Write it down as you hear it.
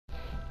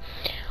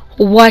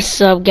What's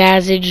up,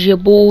 guys? It's your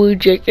boy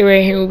Jake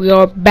right here. We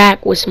are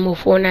back with some more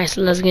Fortnite,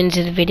 so let's get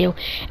into the video.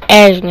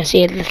 As you can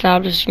see at the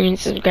top of the screen,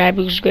 subscribe.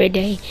 It was a great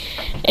day,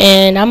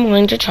 and I'm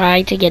going to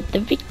try to get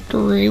the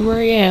victory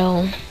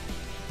royale.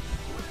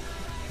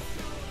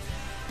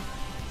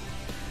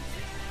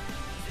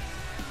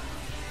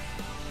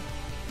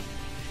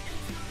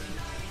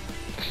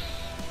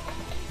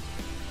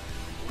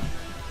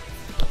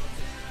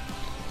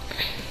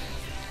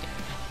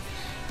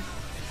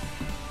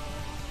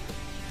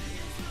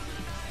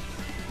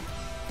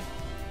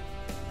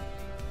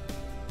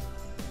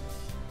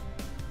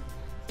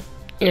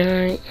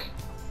 Alright.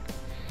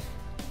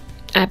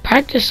 I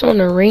practiced on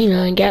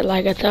arena and got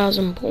like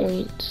 1,000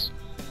 points.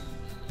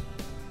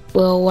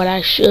 Well, what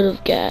I should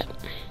have got.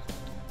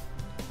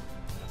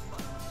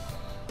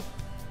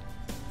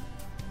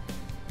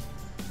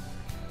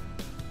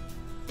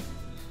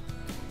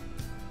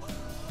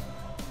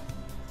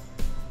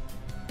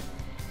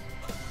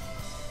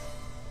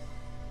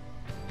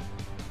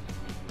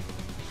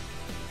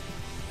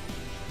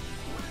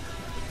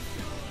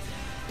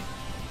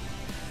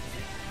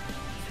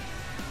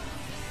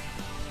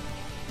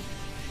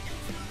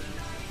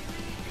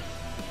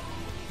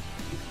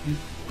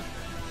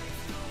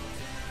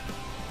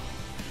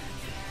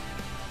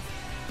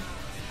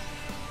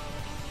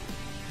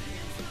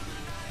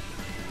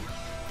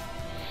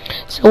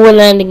 So we're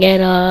landing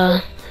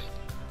at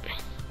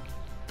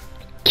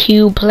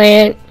Cube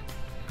Plant.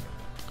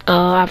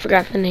 I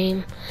forgot the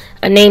name.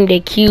 I named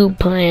it Cube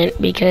Plant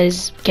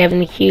because Kevin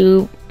the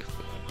Cube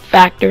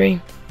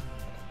Factory.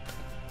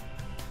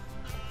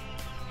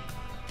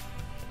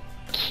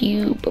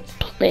 Cube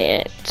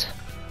Plant.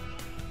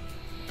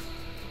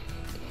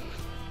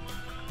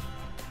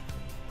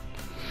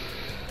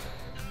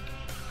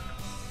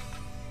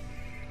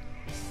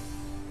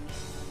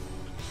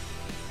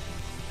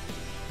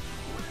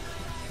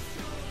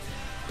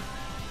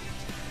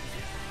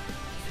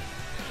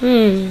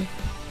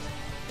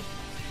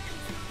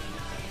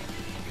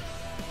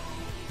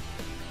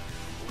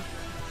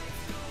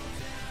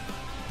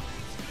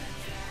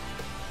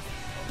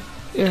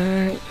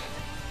 Alright.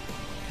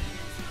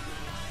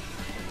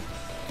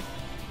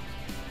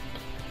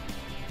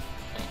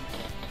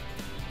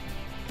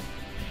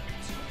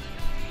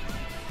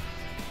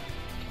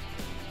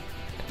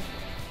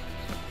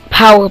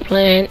 Power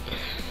plant.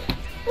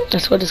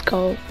 That's what it's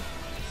called.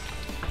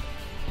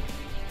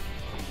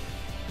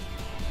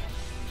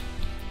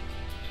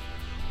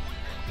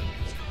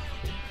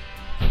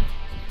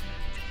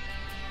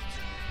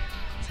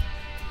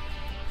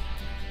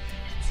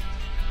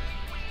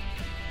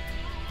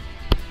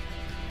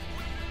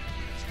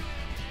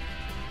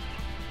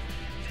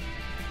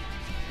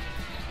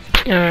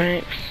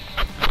 Alright.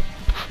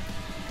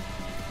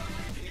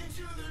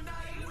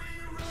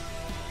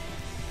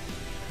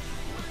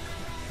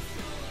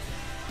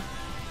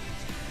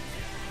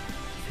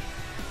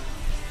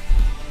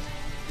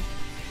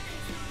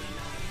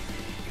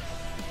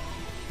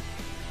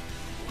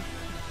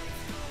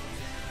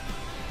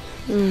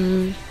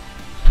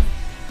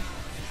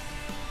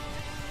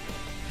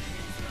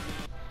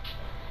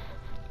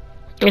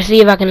 Let's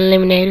see if I can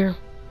eliminate her.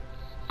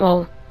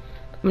 Well,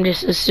 I'm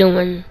just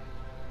assuming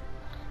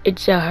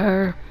it's a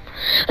her.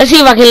 Let's see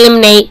if I can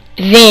eliminate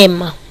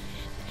them.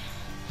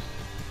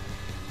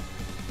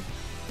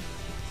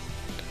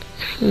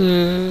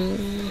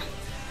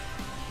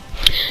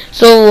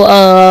 So,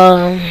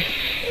 alright.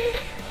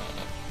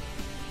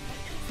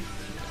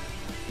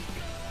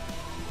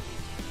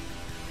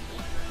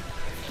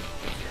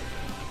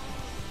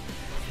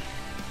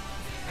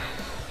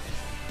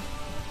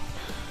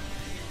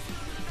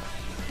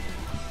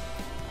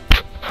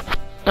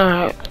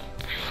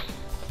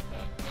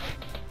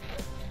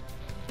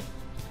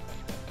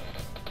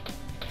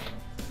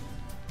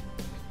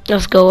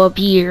 Let's go up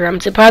here.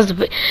 I'm surprised to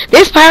put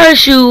this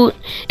parachute.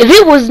 If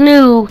it was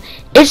new,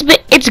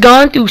 it's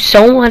gone through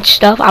so much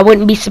stuff. I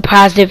wouldn't be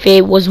surprised if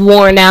it was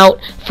worn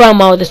out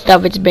from all the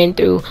stuff it's been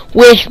through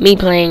with me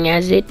playing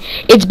as it.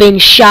 It's been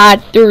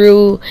shot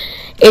through.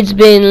 It's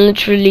been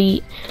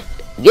literally.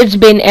 It's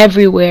been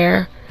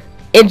everywhere.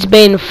 It's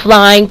been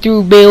flying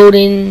through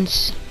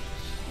buildings.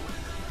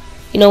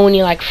 You know when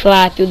you like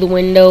fly through the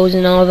windows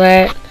and all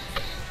that.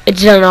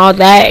 It's done all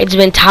that. It's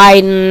been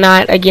tied in a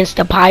knot against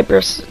the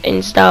pipers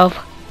and stuff.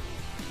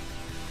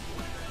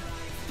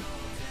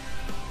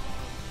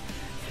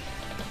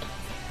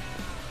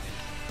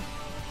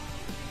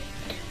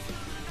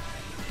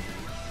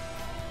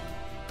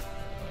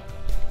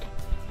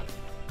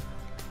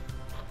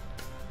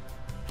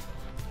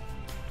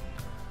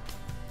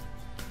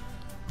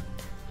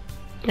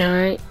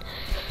 Alright.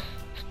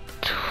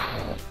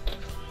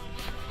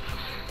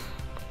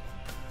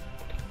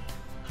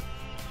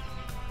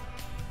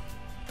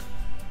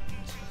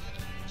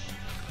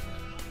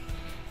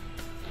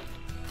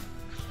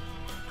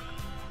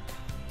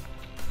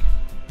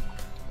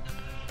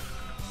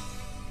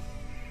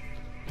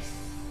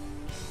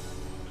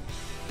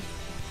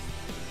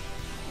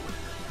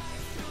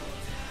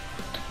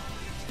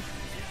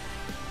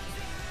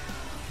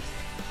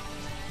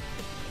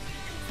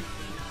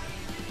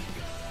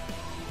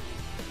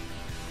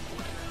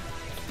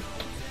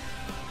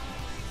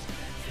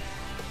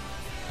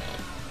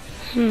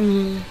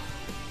 Hmm.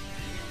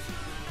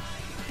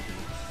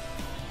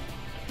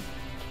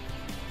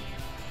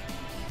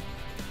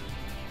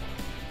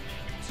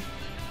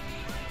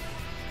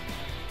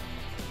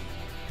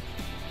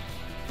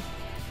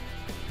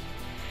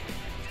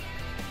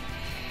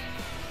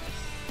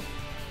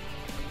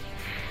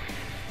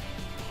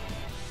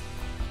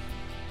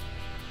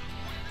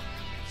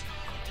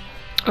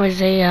 Was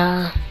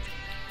a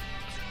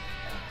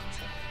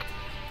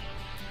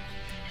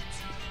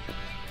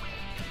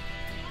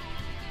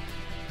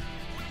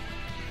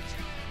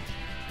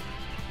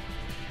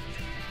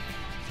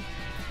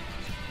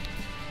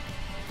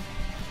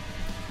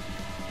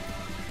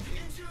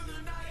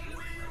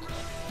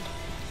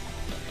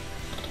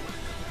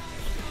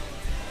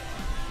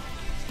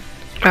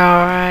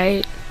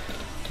alright.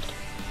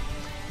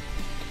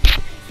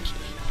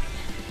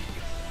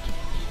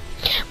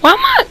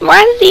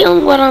 Why is the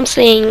only what I'm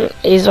saying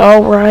is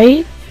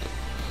alright?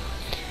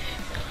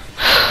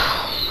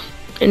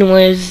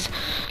 Anyways,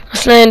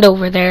 let's land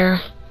over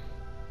there.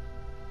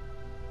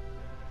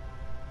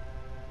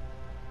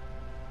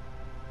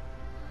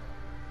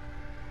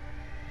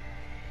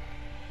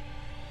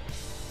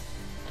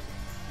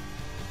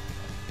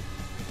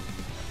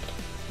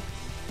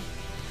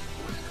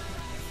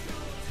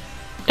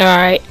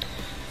 Alright.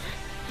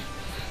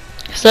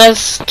 So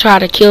let's try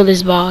to kill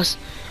this boss.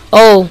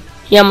 Oh,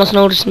 he almost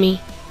noticed me.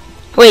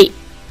 Wait,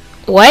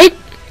 what?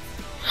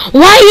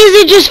 Why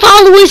is it just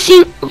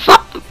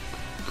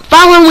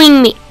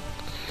following me?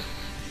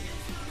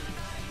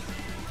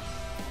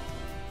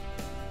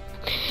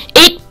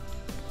 It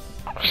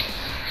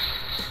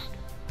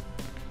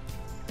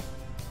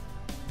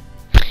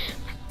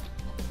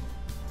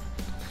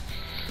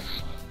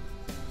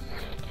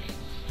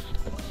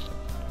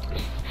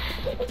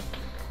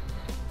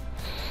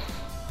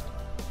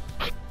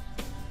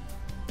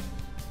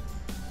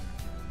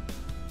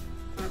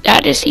I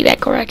didn't see that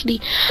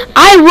correctly.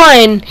 I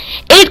run.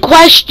 It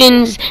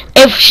questions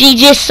if she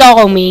just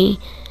saw me.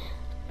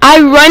 I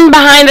run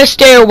behind the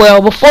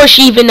stairwell before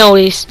she even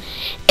noticed.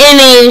 And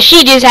then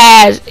she's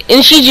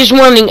just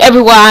running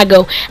everywhere I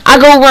go. I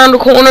go around the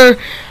corner.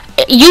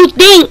 You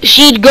think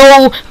she'd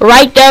go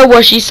right there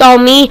where she saw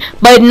me,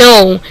 but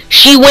no.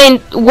 She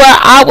went where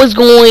I was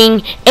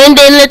going and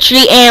then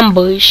literally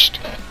ambushed.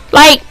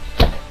 Like,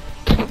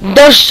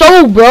 they're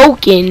so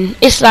broken.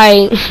 It's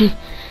like,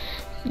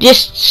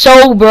 just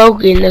so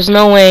broken. There's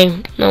no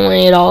way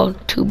at all.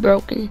 Too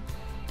broken.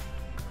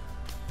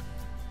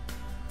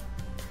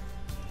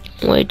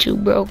 Way too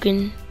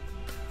broken.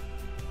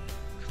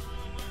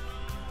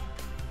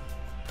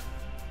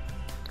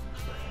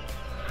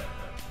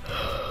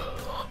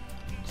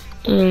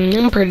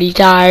 I'm pretty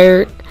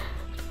tired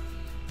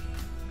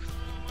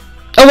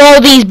of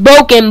all these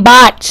broken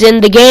bots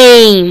in the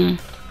game.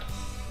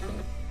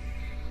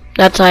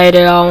 Not tired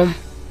at all.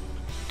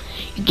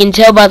 You can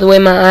tell by the way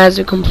my eyes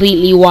are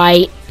completely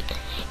white.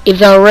 If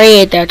they're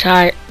red, they're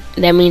tired.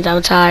 That means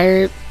I'm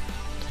tired.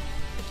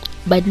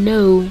 But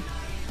no.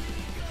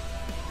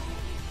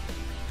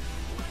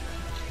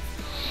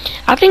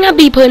 I think I'd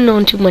be putting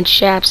on too much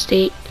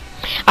chapstick.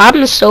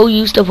 I'm so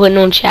used to putting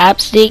on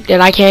chapstick that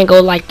I can't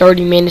go like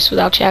 30 minutes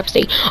without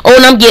chapstick. Oh,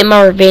 and I'm getting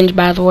my revenge,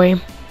 by the way.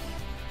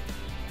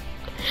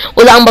 It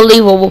was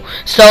unbelievable.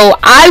 So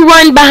I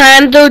run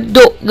behind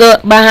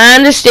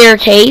behind the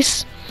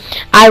staircase.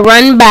 I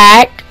run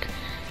back.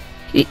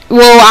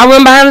 Well, I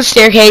run behind the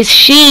staircase.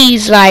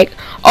 She's like,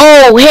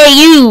 "Oh, hey,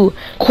 you."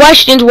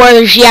 Questions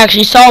whether she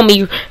actually saw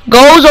me.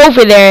 Goes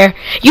over there.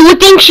 You would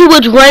think she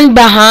would run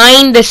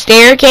behind the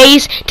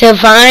staircase to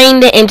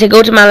find and to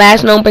go to my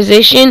last known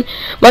position,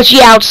 but she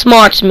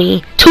outsmarts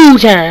me 2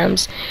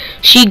 times.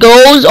 She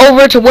goes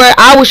over to where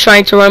I was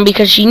trying to run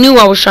because she knew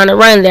I was trying to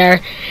run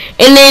there,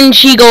 and then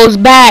she goes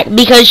back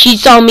because she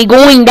saw me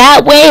going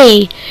that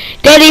way.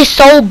 That is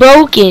so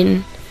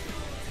broken.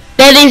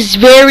 That is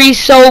very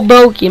so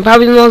broken.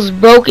 Probably the most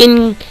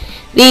broken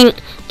thing.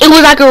 It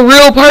was like a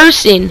real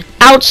person.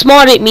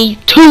 Outsmarted me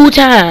 2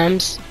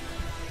 times.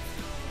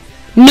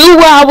 Knew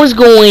where I was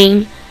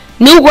going.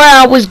 Knew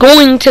where I was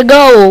going to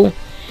go.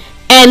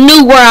 And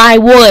knew where I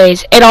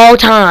was at all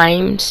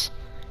times.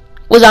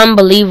 Was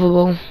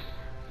unbelievable.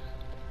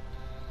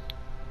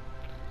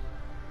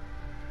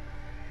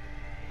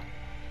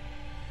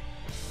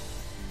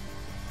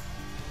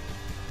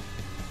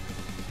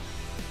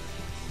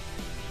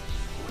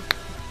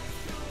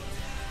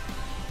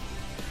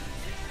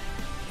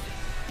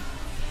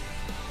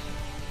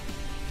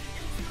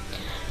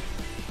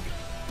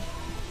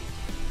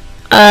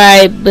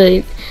 Alright,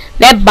 but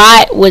that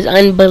bot was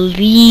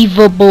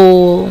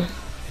unbelievable.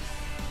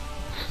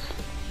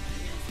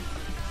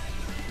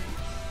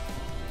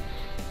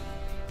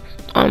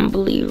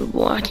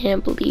 Unbelievable. I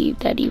can't believe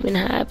that even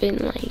happened.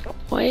 Like,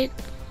 what?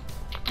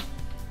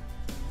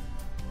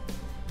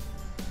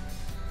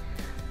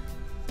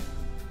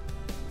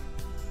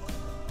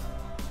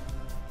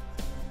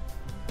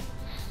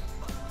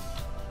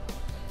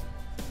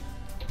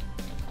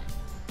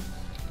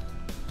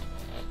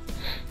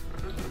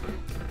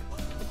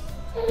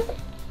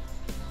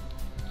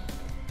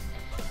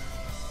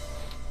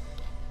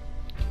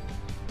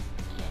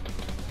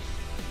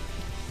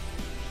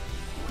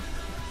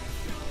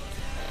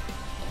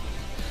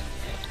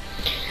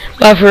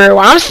 But for real,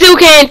 I still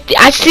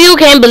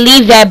can't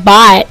believe that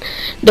bot.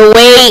 The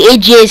way it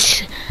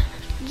just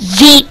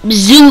zeep,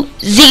 zoop,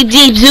 zeep,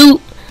 zeep,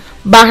 zoop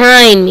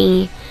behind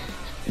me.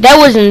 That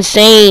was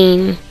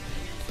insane.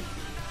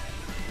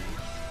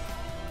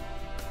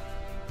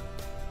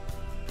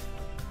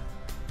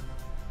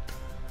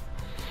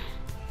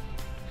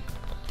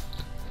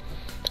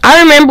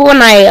 I remember when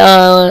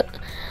that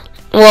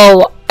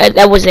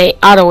was a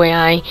auto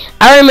AI.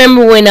 I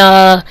remember when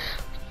that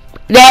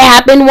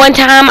happened one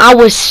time. I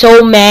was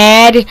so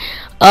mad.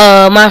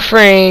 My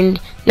friend,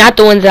 not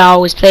the ones that I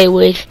always play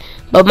with,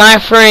 but my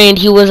friend,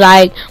 he was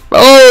like,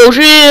 "Bro,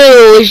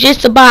 chill, it's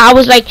just a bot." I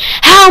was like,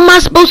 "How am I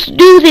supposed to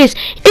do this?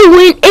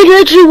 It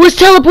literally was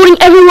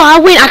teleporting everywhere I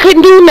went. I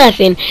couldn't do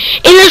nothing.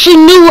 It literally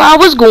knew where I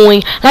was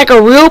going, like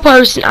a real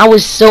person." I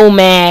was so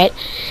mad.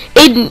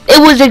 It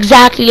was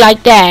exactly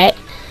like that.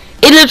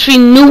 It literally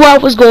knew where I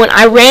was going.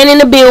 I ran in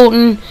the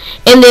building,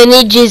 and then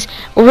it just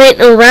ran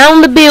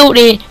around the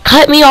building,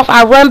 cut me off.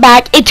 I run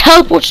back. It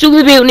teleports through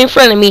the building in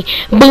front of me.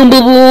 Boom,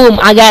 boom, boom.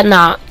 I got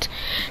knocked.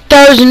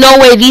 There's no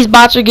way these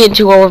bots are getting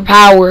too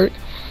overpowered.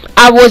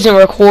 I wasn't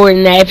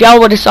recording that. If y'all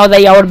would have saw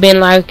that, y'all would have been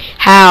like,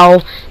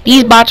 how?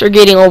 These bots are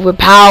getting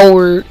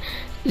overpowered.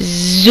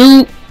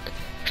 Zoop.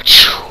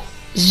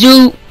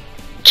 Zoop.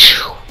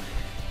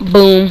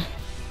 Boom.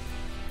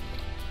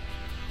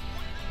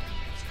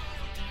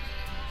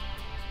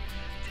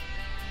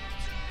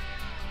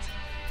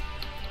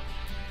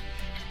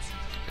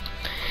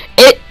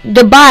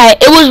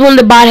 It was when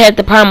the bot had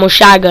the primal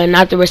shotgun,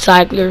 not the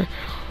recycler.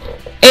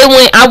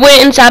 I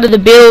went inside of the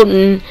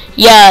building,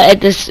 yeah,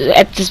 at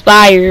the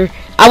spire.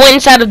 I went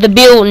inside of the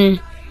building.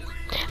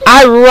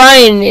 I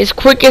run as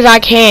quick as I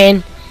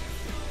can.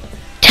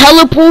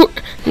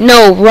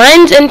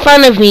 Runs in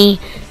front of me,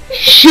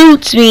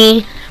 shoots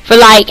me for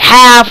like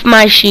half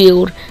my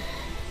shield.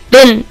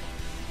 Then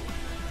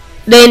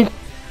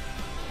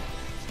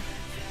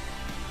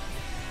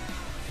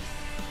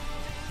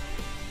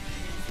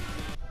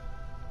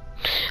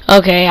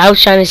okay, I was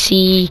trying to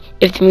see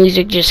if the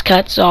music just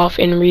cuts off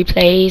and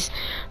replays,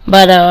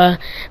 but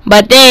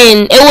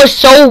then it was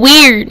so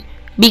weird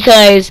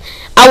because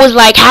I was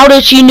like, how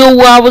did she know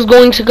where I was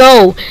going to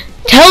go?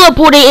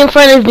 Teleported in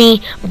front of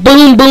me,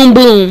 boom, boom,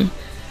 boom.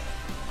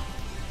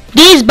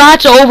 These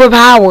bots are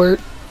overpowered.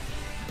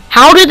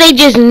 How did they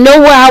just know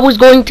where I was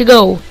going to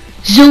go?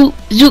 Zoop,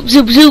 zoop,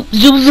 zoop, zoop,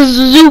 zoop, zoop,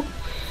 zoop, zoop.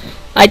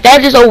 Like,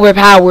 that is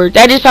overpowered.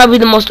 That is probably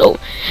the most,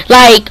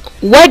 like,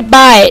 what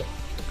bot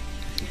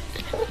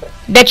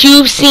that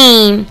you've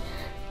seen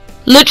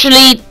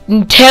literally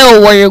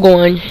tell where you're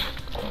going?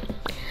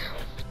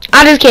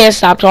 I just can't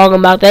stop talking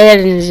about that.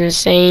 That is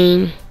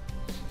insane.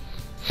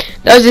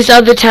 There was this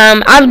other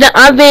time I've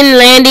been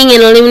landing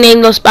and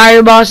eliminating those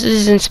Spire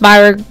bosses and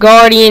Spire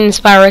Guardians,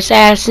 Spire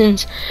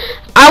Assassins.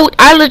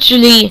 I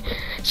literally,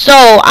 so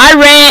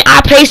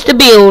I placed the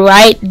build,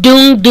 right?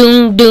 Doom,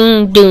 doom,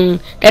 doom, doom.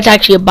 That's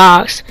actually a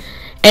box.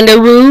 And the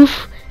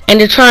roof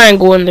and the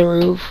triangle in the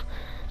roof.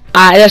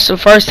 That's the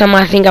first time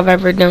I think I've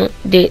ever did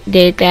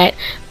that.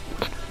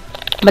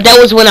 But that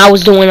was when I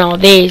was doing all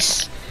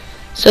this.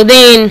 So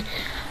then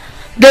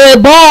the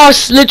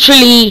boss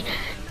literally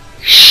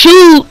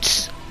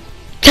shoots,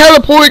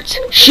 teleports,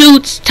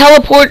 shoots,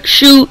 teleport,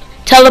 shoot,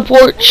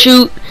 teleport,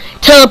 shoot,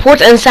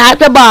 teleports inside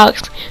the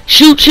box,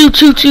 shoot, shoot,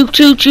 shoot, shoot,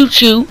 shoot, shoot,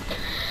 shoot.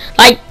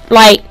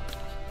 Like,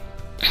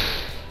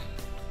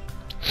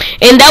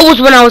 and that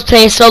was when I was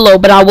playing solo,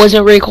 but I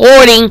wasn't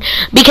recording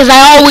because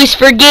I always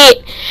forget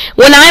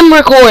when I'm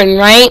recording,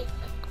 right?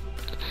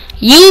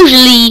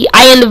 Usually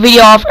I end the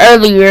video off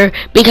earlier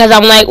because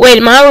I'm like, wait,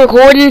 am I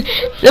recording?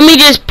 Let me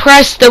just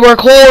press the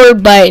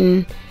record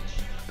button.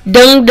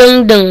 Dung,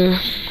 dung, dung.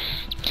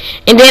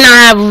 And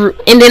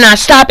then I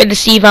stop it to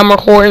see if I'm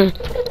recording.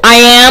 I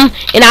am,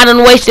 and I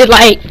done wasted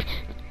like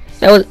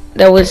and I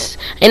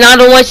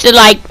done wasted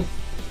like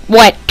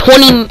what,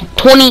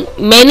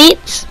 20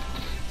 minutes?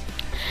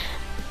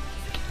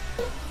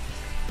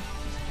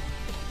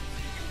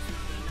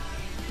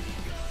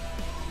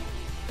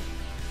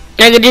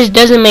 Like, it just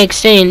doesn't make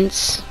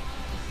sense.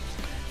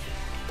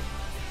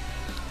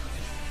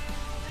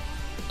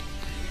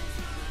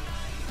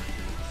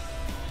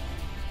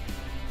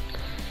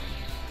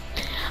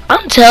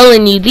 I'm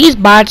telling you, these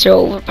bots are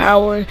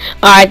overpowered.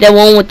 Alright, that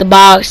one with the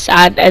box,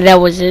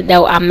 that was it.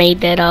 I made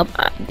that up.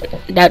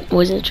 That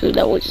wasn't true.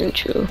 That wasn't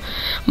true.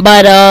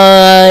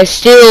 But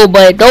still,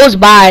 but those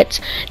bots,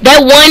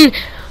 that one,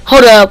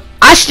 hold up.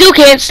 I still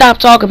can't stop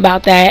talking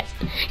about that.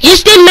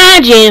 Just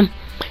imagine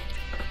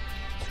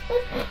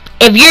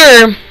if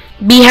you're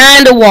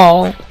behind a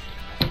wall,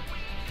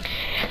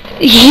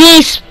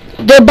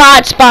 the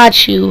bot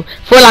spots you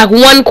for like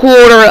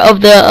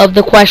 1/4 of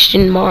the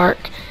question mark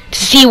to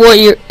see what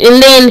you're,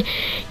 and then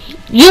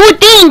you would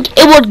think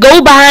it would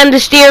go behind the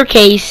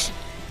staircase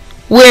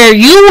where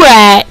you were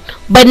at,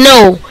 but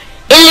no,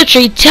 it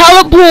literally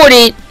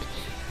teleported,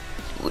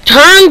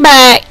 turned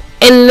back,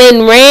 and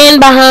then ran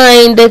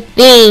behind the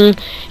thing,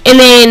 and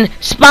then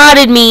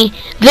spotted me.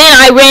 Then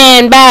I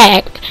ran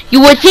back.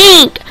 You would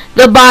think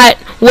the bot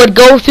would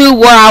go through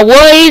where I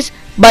was,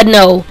 but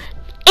no,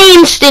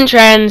 instant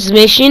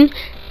transmission,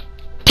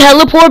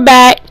 teleport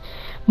back,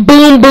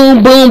 boom,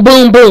 boom, boom,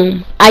 boom,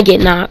 boom. I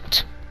get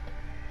knocked.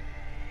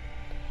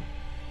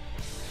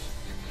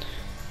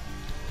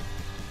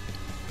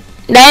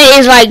 That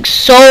is like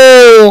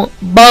so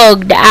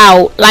bugged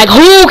out. Like,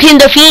 who can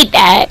defeat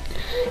that?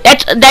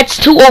 That's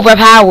too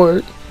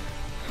overpowered.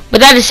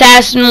 But that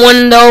assassin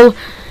one though,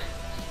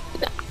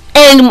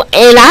 and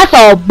I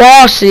thought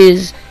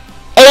bosses,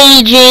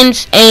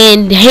 agents,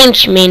 and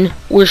henchmen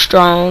were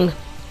strong.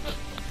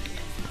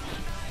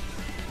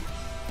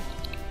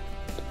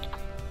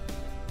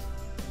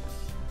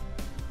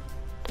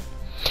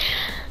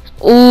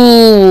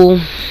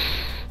 Ooh.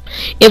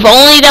 If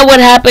only that would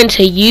happen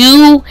to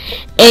you,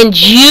 and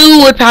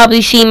you would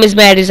probably seem as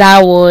bad as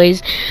I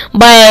was.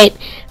 But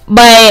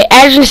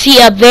as you see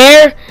up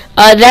there,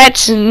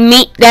 that's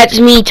me. That's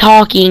me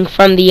talking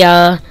from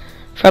the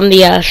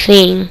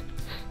thing.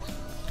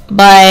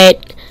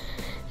 But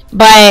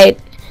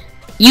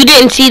you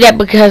didn't see that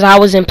because I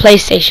was in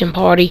PlayStation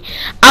Party.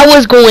 I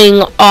was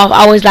going off.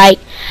 I was like,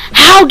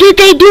 how did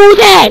they do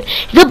that?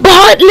 The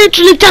bot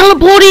literally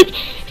teleported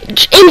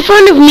in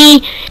front of me,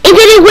 and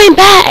then it went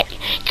back.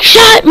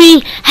 Shot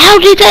me. How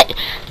did that?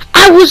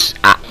 I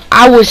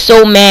was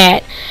so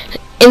mad.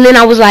 And then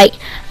I was like,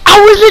 I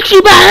was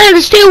literally behind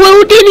the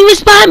stairwell. It didn't even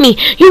spot me.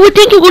 You would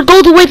think it would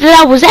go the way that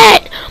I was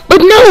at,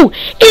 but no.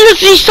 It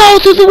literally saw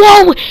through the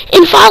wall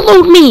and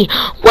followed me.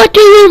 What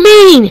do you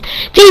mean?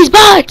 These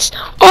bots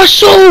are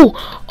so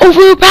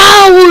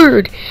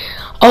overpowered.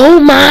 Oh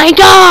my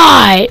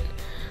god.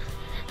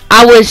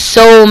 I was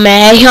so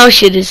mad. Y'all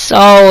should have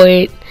saw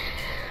it.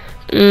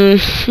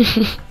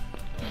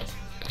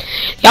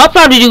 Y'all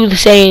probably do the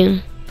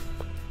same.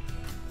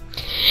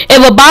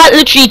 If a bot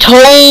literally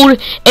told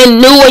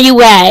and knew where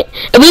you at,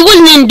 if we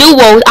wasn't in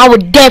duos, I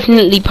would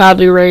definitely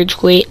probably rage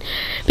quit.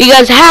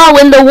 Because how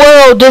in the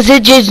world does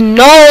it just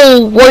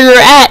know where you're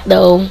at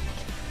though?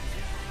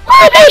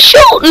 Where are they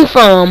shooting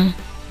from?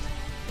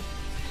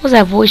 What's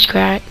that voice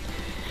crack?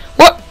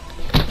 What?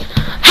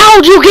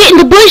 How'd you get in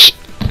the bush?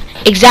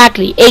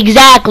 Exactly.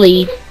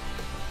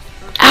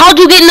 How'd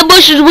you get in the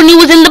bushes when you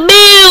was in the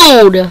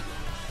build?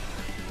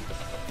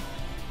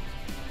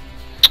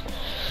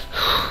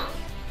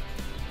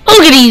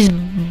 Look at these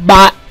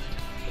bot.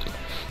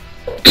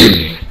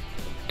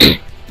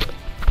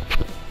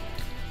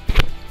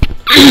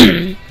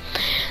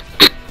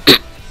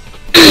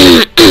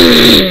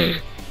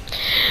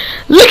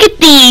 Look at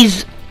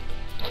these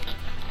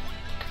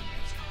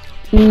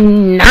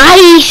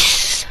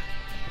nice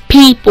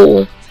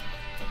people.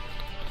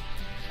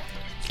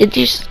 It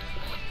just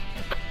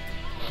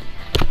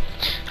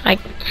like,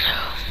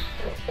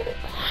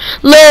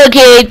 look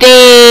at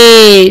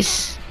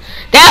this.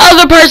 That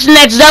other person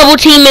that's double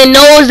teaming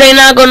knows they're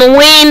not gonna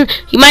win.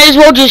 You might as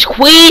well just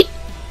quit.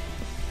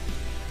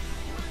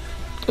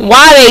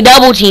 Why are they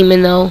double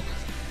teaming though?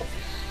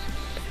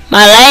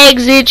 My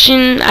leg's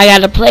itching. I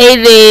gotta play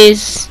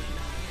this.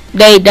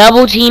 They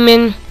double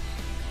teaming.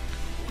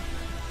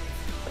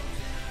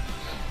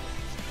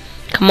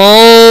 Come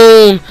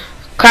on.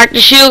 Crack the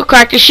shield.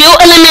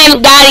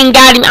 Eliminate.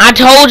 Got him. I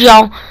told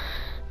y'all.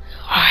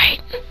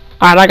 Alright,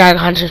 I gotta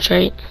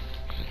concentrate.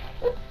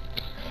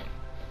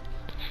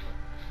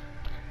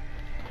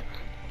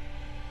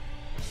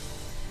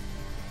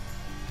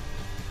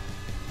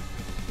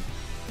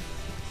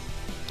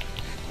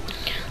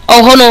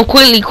 Oh, hold on,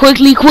 quickly.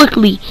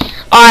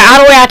 Alright,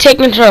 how do I take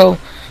control?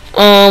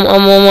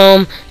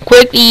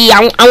 Quickly.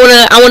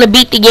 I wanna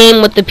beat the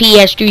game with the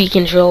PS3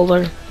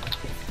 controller.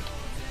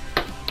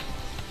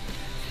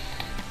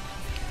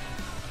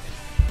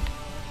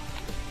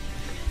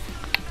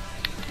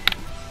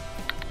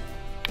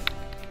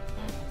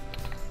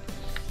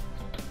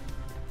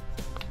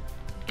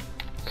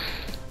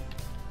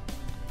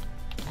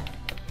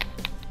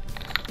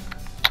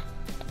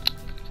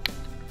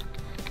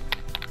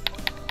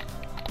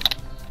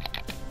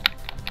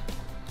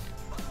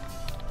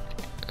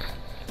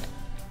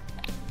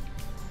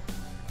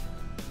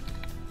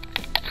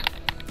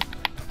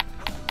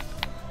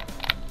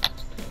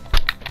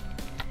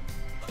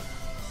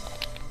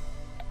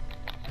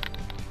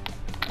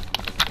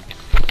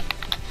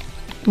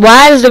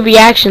 Why is the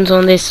reactions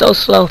on this so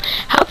slow?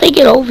 How'd they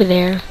get over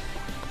there?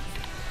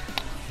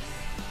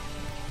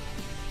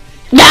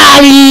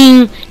 Got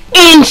him!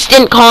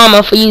 Instant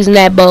karma for using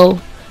that bow.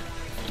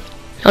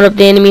 Hold up,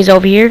 the enemy's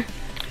over here.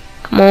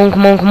 Come on.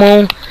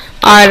 Alright,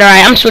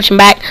 I'm switching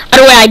back.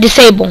 Other way, I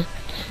disable.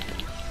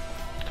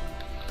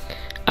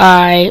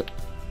 Alright,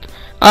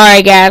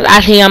 guys, I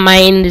think I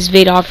might end this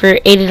video off here.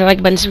 8 the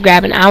like button,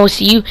 subscribe, and I will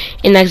see you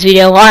in the next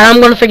video. Alright, I'm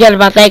gonna forget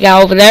about that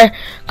guy over there.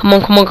 Come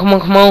on. Come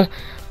on.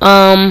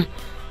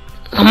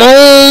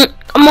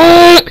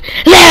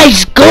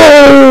 Let's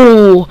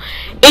go.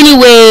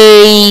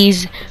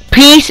 Anyways,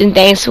 peace and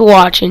thanks for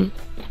watching.